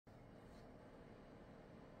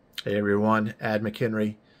Hey everyone,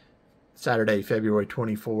 McHenry, Saturday, February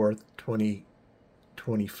 24th,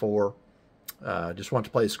 2024. Just want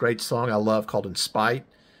to play this great song I love called Inspite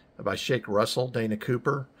by Shake Russell, Dana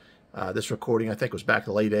Cooper. This recording I think was back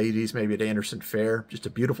in the late 80s, maybe at Anderson Fair. Just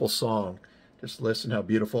a beautiful song. Just listen how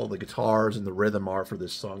beautiful the guitars and the rhythm are for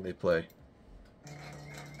this song they play.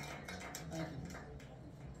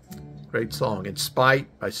 Great song,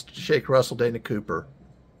 Inspite by Shake Russell, Dana Cooper.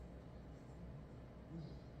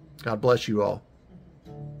 God bless you all.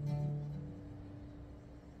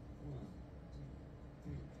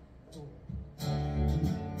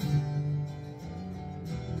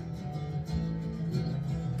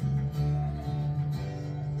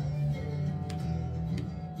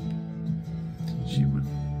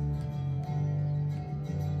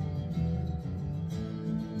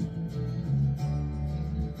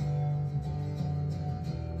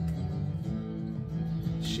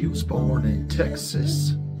 She was born in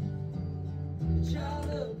Texas.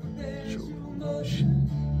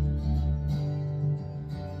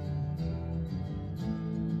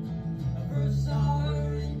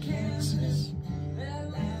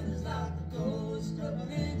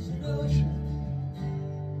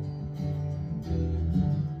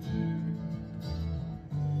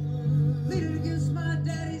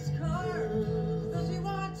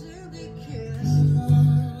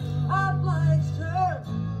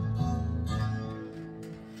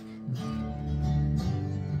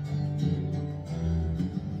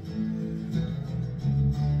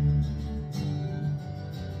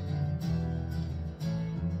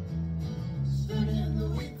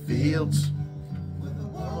 Fields with the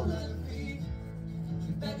world at her feet,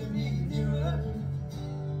 begging me nearer.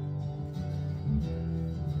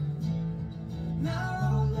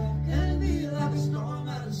 Now love can be like a storm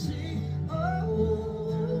at the sea.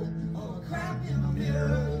 Oh, a crack in the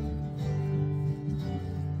mirror.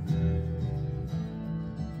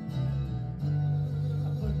 I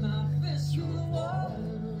put my fist through the wall.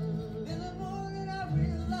 In the morning I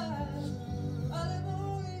realized I live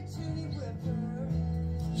only to be with her.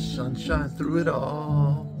 Sunshine through it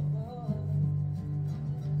all.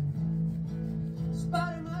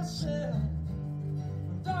 Spotting myself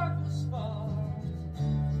when darkness falls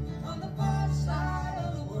on the far side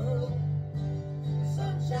of the world.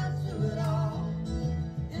 Sunshine through it all.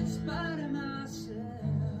 In spite of myself.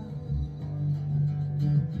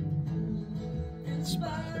 In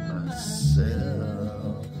spite of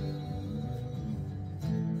myself.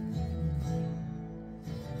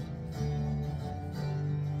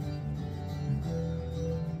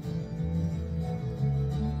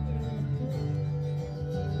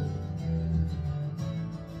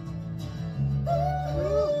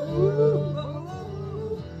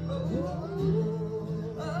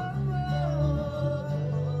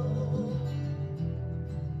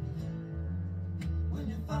 When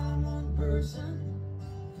you find one person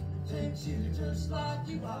who takes you just like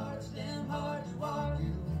you are, it's damn hard to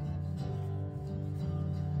argue.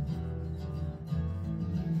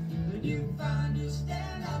 When you find you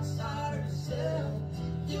stand outside of yourself,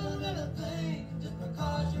 you'll never think just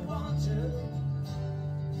because you want to.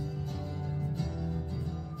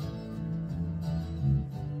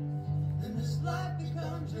 Then this life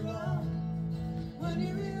becomes your own when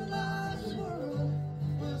you realize the world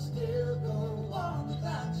will still go on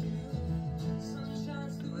without you. Sun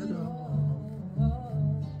shines through it all.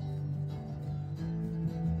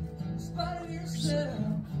 In spite of yourself,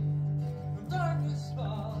 when darkness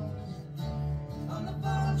falls on the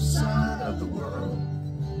far side of the world,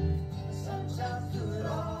 the sun shines through it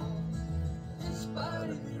all. In spite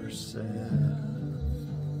of yourself.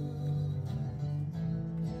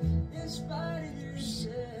 In spite of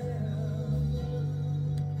yourself.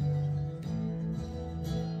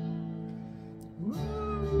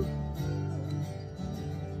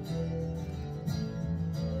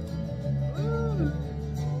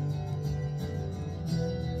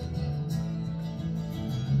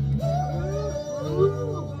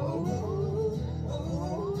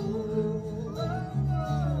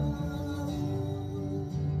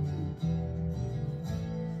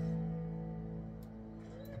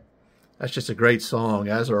 That's just a great song,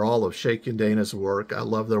 as are all of Shake and Dana's work. I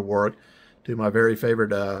love their work. Two of my very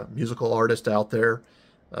favorite musical artists out there.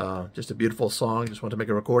 Just a beautiful song. Just want to make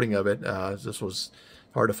a recording of it. This was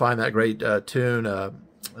hard to find that great tune on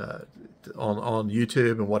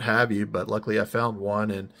YouTube and what have you, but luckily I found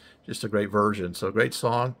one, and just a great version. So great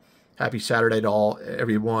song. Happy Saturday to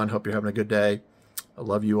everyone. Hope you're having a good day. I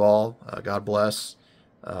love you all. God bless.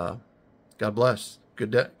 God bless.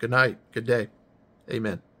 Good day. Good night. Good day.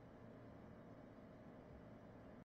 Amen.